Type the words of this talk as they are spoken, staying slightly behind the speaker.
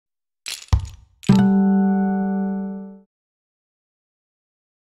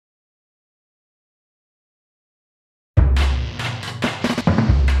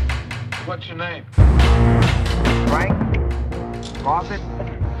your name? Frank? Robert?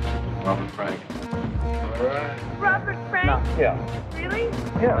 Robert Frank. All right. Robert Frank? No, yeah. Really?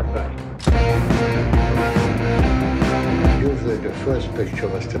 Yeah, that's right. Usually the first picture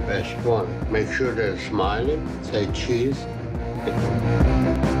was the best one. Make sure they're smiling, say cheese.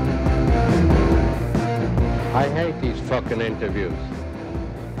 I hate these fucking interviews.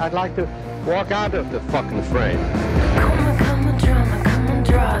 I'd like to walk out of the fucking frame. Come on, drama, come on,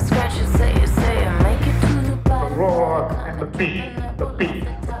 draw. Scratch it, say it, make it to the bottom. Roar and the beat, the beat,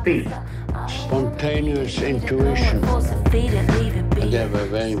 the beat. Spontaneous intuition. Force it, feed it, leave it be. They were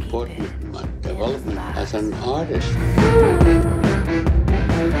very important in my development as an artist.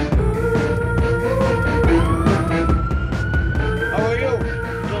 How are you?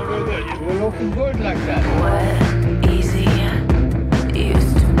 Doing real good. You're looking good like that. What easy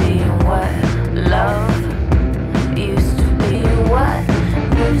used to be what love used to be what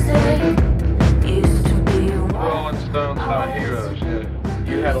music used to be what. Rolling Stones are heroes.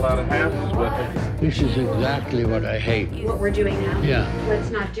 You had a lot of hassles with them. This is exactly what I hate. What we're doing now? Yeah. Let's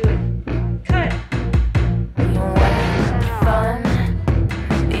not do it. Cut. What fun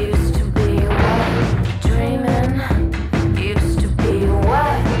used to be what dreaming used to be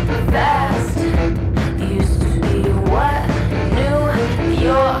what fast used to be what New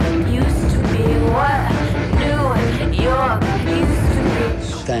York used to be what New York used to be.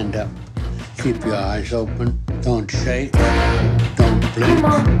 Stand up. Keep your eyes open. Don't shake.